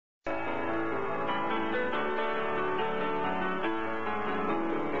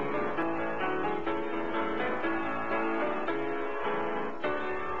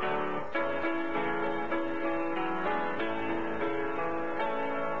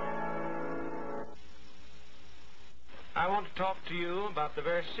I want to talk to you about the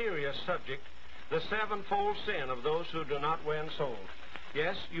very serious subject, the sevenfold sin of those who do not win souls.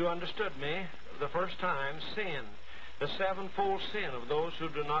 Yes, you understood me the first time, sin. The sevenfold sin of those who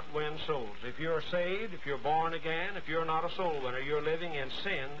do not win souls. If you're saved, if you're born again, if you're not a soul winner, you're living in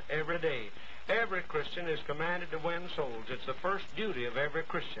sin every day. Every Christian is commanded to win souls. It's the first duty of every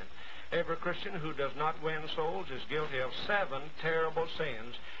Christian. Every Christian who does not win souls is guilty of 7 terrible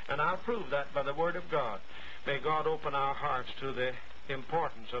sins, and I'll prove that by the Word of God. May God open our hearts to the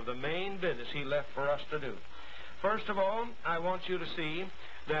importance of the main business He left for us to do. First of all, I want you to see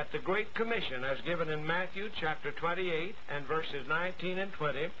that the Great Commission, as given in Matthew chapter 28 and verses 19 and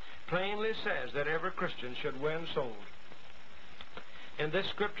 20, plainly says that every Christian should win souls. In this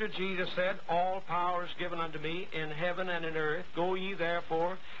scripture, Jesus said, "All power is given unto me in heaven and in earth. Go ye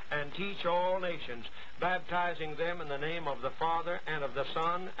therefore and teach all nations, baptizing them in the name of the Father and of the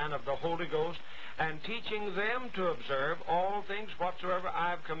Son and of the Holy Ghost, and teaching them to observe all things whatsoever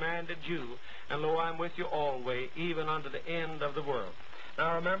I have commanded you. And lo, I am with you always, even unto the end of the world."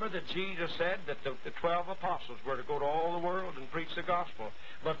 Now remember that Jesus said that the 12 apostles were to go to all the world and preach the gospel.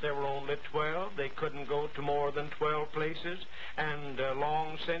 But there were only 12. They couldn't go to more than 12 places. And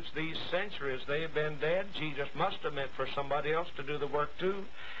long since these centuries they've been dead. Jesus must have meant for somebody else to do the work too.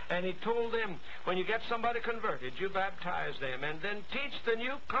 And He told them, when you get somebody converted, you baptize them and then teach the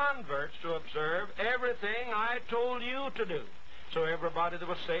new converts to observe everything I told you to do. So everybody that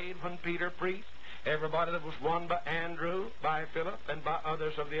was saved when Peter preached, everybody that was won by Andrew, by Philip, and by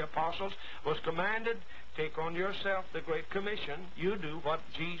others of the apostles was commanded, take on yourself the Great Commission. You do what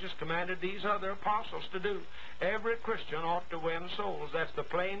Jesus commanded these other apostles to do. Every Christian ought to win souls. That's the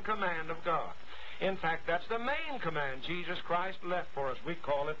plain command of God. In fact, that's the main command Jesus Christ left for us. We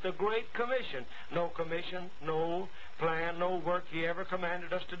call it the Great Commission. No commission, no plan, no work He ever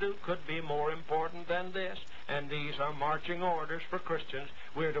commanded us to do could be more important than this. And these are marching orders for Christians.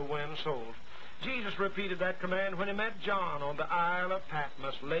 We're to win souls. Jesus repeated that command when He met John on the Isle of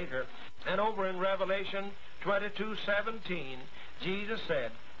Patmos later. And over in Revelation 22:17, Jesus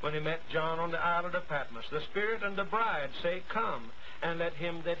said, when He met John on the island of Patmos, "The Spirit and the bride say, Come, and let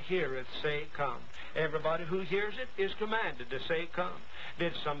him that heareth say, Come." Everybody who hears it is commanded to say, Come.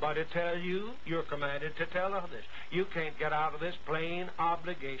 Did somebody tell you? You're commanded to tell others. You can't get out of this plain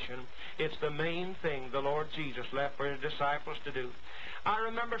obligation. It's the main thing the Lord Jesus left for His disciples to do. I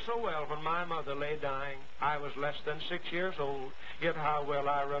remember so well when my mother lay dying. I was less than 6 years old, yet how well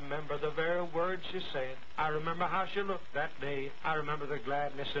I remember the very words she said. I remember how she looked that day. I remember the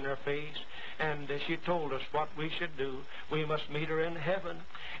gladness in her face, and she told us what we should do. We must meet her in heaven.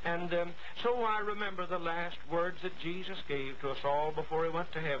 And so I remember the last words that Jesus gave to us all before He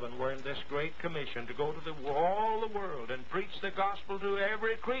went to heaven were in this Great Commission to go to all the world and preach the gospel to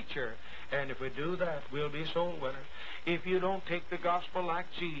every creature. And if we do that, we'll be soul winners. If you don't take the gospel like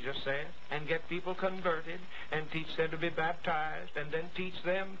Jesus said and get people converted and teach them to be baptized and then teach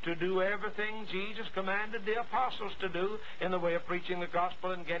them to do everything Jesus commanded the apostles to do in the way of preaching the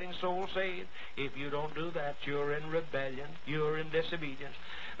gospel and getting souls saved, if you don't do that, you're in rebellion, you're in disobedience.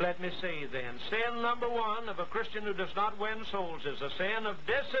 Let me say then, sin number 1 of a Christian who does not win souls is the sin of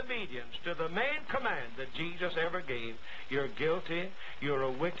disobedience to the main command that Jesus ever gave. You're guilty, you're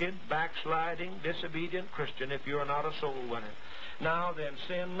a wicked, backsliding, disobedient Christian if you're not a soul winner. Now then,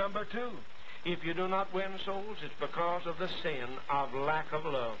 sin number 2. If you do not win souls, it's because of the sin of lack of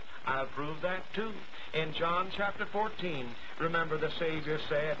love. I'll prove that too. In John chapter 14, remember the Savior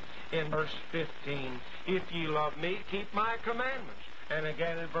said in verse 15, "If ye love me, keep my commandments." And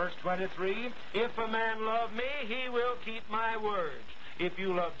again in verse 23, "If a man love me, he will keep my words." If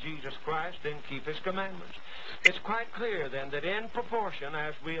you love Jesus Christ, then keep His commandments. It's quite clear then that in proportion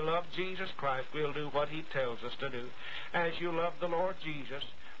as we love Jesus Christ, we'll do what He tells us to do. As you love the Lord Jesus,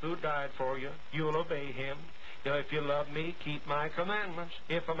 who died for you, you'll obey Him. If you love me, keep my commandments.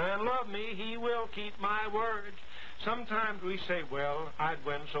 If a man love me, he will keep my words. Sometimes we say, well, I'd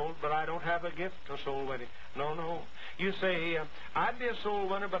win souls, but I don't have a gift of soul winning. No. You say, I'd be a soul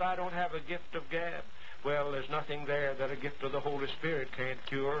winner, but I don't have a gift of gab. Well, there's nothing there that a gift of the Holy Spirit can't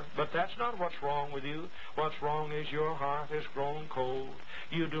cure. But that's not what's wrong with you. What's wrong is your heart has grown cold.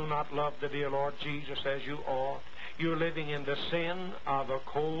 You do not love the dear Lord Jesus as you ought. You're living in the sin of a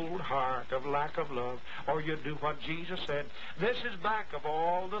cold heart, of lack of love, or you do what Jesus said. This is back of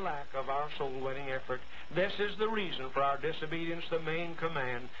all the lack of our soul-winning effort. This is the reason for our disobedience, the main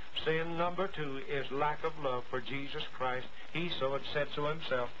command. Sin number 2 is lack of love for Jesus Christ. He so had said so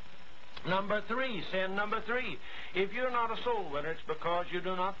Himself. Number 3, sin number 3. If you're not a soul winner, it's because you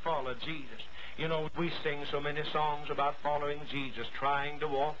do not follow Jesus. You know, we sing so many songs about following Jesus, trying to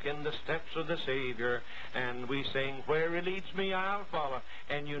walk in the steps of the Savior. And we sing, where He leads me, I'll follow.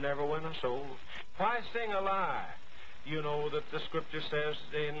 And you never win a soul. Why sing a lie? You know that the Scripture says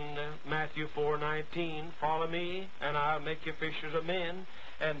in Matthew 4:19, follow me, and I'll make you fishers of men.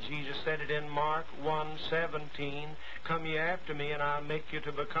 And Jesus said it in Mark 1:17, come ye after me, and I'll make you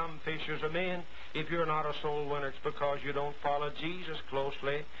to become fishers of men. If you're not a soul winner, it's because you don't follow Jesus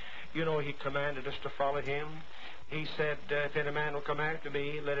closely. You know, He commanded us to follow Him. He said, if any man will come after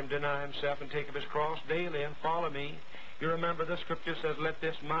me, let him deny himself and take up his cross daily and follow me. You remember the Scripture says, let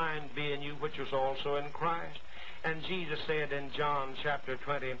this mind be in you, which was also in Christ. And Jesus said in John chapter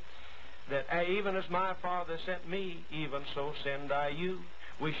 20, that even as my Father sent me, even so send I you.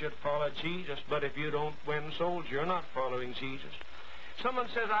 We should follow Jesus, but if you don't win souls, you're not following Jesus. Someone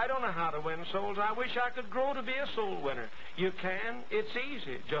says, I don't know how to win souls. I wish I could grow to be a soul winner. You can. It's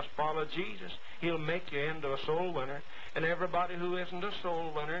easy. Just follow Jesus. He'll make you into a soul winner. And everybody who isn't a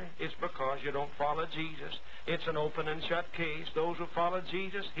soul winner, it's because you don't follow Jesus. It's an open and shut case. Those who follow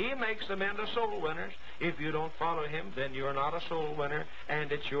Jesus, He makes them into soul winners. If you don't follow Him, then you're not a soul winner,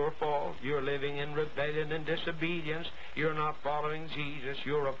 and it's your fault. You're living in rebellion and disobedience. You're not following Jesus.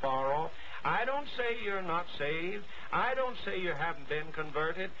 You're afar off. I don't say you're not saved. I don't say you haven't been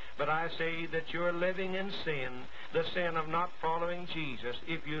converted, but I say that you're living in sin, the sin of not following Jesus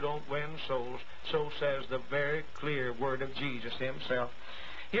if you don't win souls. So says the very clear word of Jesus Himself.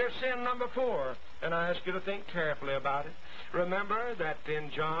 Here's sin number 4, and I ask you to think carefully about it. Remember that in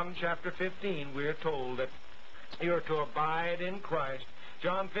John chapter 15, we're told that you're to abide in Christ.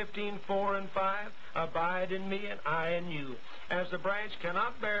 John 15:4 and 5, abide in me and I in you. As the branch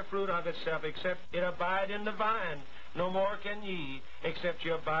cannot bear fruit of itself except it abide in the vine, no more can ye, except ye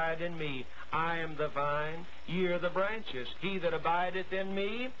abide in me. I am the vine, ye are the branches. He that abideth in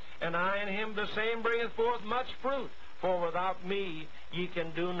me, and I in him, the same bringeth forth much fruit. For without me ye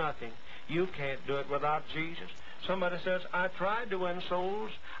can do nothing. You can't do it without Jesus. Somebody says, I tried to win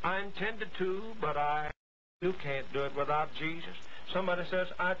souls. I intended to, but you can't do it without Jesus. Somebody says,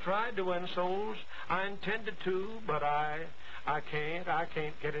 I tried to win souls. I intended to, but I can't. I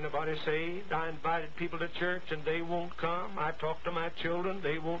can't get anybody saved. I invited people to church, and they won't come. I talk to my children.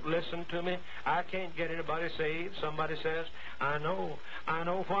 They won't listen to me. I can't get anybody saved. Somebody says, I know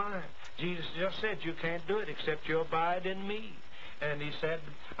why. Jesus just said you can't do it except you abide in me. And He said,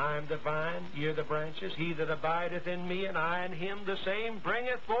 I am the vine, ye are the branches. He that abideth in me, and I in him, the same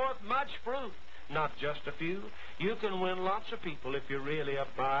bringeth forth much fruit. Not just a few. You can win lots of people if you really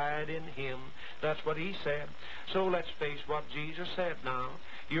abide in Him. That's what He said. So let's face what Jesus said now.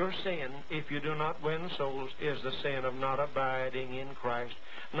 Your sin, if you do not win souls, is the sin of not abiding in Christ,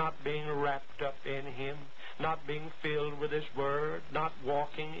 not being wrapped up in Him, not being filled with His Word, not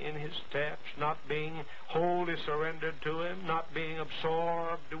walking in His steps, not being wholly surrendered to Him, not being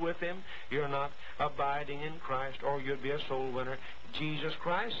absorbed with Him. You're not abiding in Christ, or you'd be a soul winner. Jesus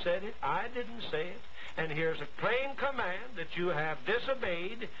Christ said it. I didn't say it. And here's a plain command that you have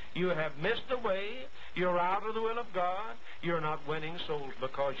disobeyed. You have missed the way. You're out of the will of God. You're not winning souls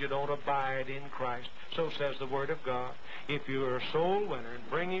because you don't abide in Christ. So says the Word of God. If you're a soul winner and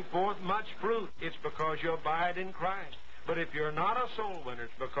bringing forth much fruit, it's because you abide in Christ. But if you're not a soul winner,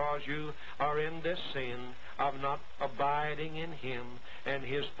 it's because you are in this sin of not abiding in Him and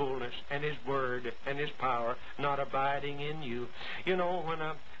His fullness and His Word and His power, not abiding in you. You know, when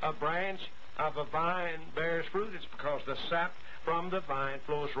a branch of a vine bears fruit, it's because the sap from the vine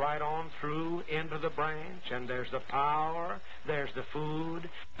flows right on through into the branch, and there's the power, there's the food,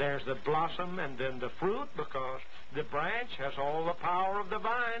 there's the blossom, and then the fruit, because the branch has all the power of the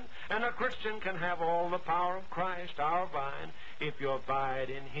vine, and a Christian can have all the power of Christ, our vine, if you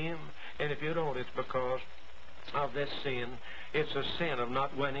abide in Him. And if you don't, it's because of this sin. It's a sin of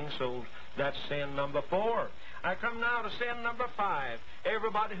not winning souls. That's sin number 4. I come now to sin number 5.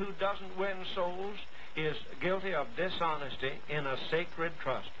 Everybody who doesn't win souls is guilty of dishonesty in a sacred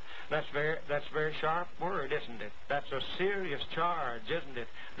trust. That's very sharp word, isn't it? That's a serious charge, isn't it?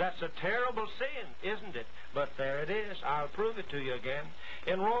 That's a terrible sin, isn't it? But there it is. I'll prove it to you again.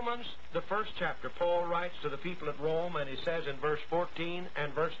 In Romans, the 1st chapter, Paul writes to the people at Rome, and he says in verse 14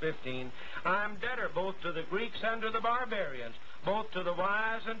 and verse 15, I am debtor both to the Greeks and to the barbarians, both to the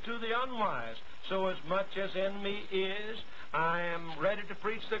wise and to the unwise. So as much as in me is, I am ready to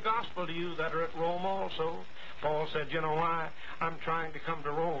preach the gospel to you that are at Rome also. Paul said, you know why? I'm trying to come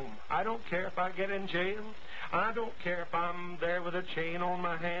to Rome. I don't care if I get in jail. I don't care if I'm there with a chain on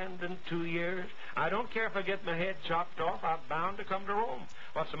my hand in 2 years. I don't care if I get my head chopped off. I'm bound to come to Rome.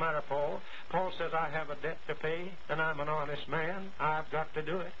 What's the matter, Paul? Paul says, I have a debt to pay, and I'm an honest man. I've got to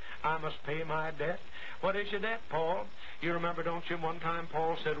do it. I must pay my debt. What is your debt, Paul? You remember, don't you, one time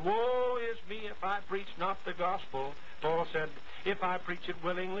Paul said, woe is me if I preach not the gospel. Paul said, if I preach it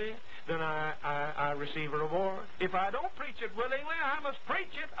willingly, then I receive a reward. If I don't preach it willingly, I must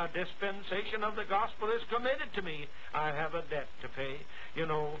preach it. A dispensation of the gospel is committed to me. I have a debt to pay. You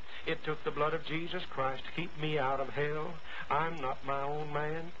know, it took the blood of Jesus Christ to keep me out of hell. I'm not my own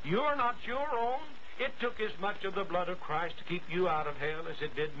man. You're not your own. It took as much of the blood of Christ to keep you out of hell as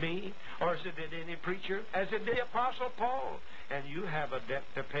it did me, or as it did any preacher, as it did the Apostle Paul. And you have a debt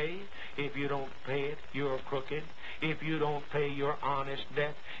to pay. If you don't pay it, you're crooked. If you don't pay your honest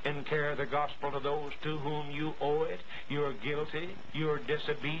debt and carry the gospel to those to whom you owe it, you're guilty, you're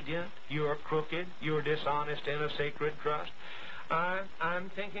disobedient, you're crooked, you're dishonest in a sacred trust.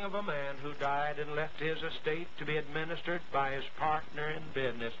 I'm thinking of a man who died and left his estate to be administered by his partner in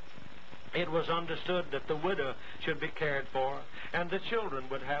business. It was understood that the widow should be cared for, and the children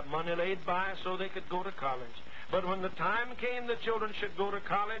would have money laid by so they could go to college. But when the time came the children should go to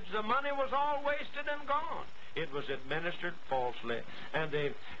college, the money was all wasted and gone. It was administered falsely, and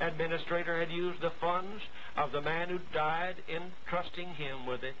the administrator had used the funds of the man who died in trusting him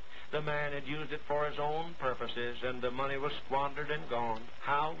with it. The man had used it for his own purposes, and the money was squandered and gone.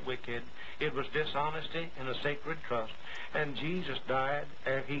 How wicked. It was dishonesty in a sacred trust. And Jesus died,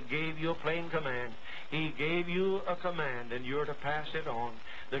 and he gave you a plain command. He gave you a command, and you're to pass it on,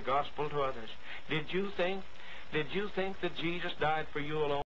 the gospel to others. Did you think that Jesus died for you alone?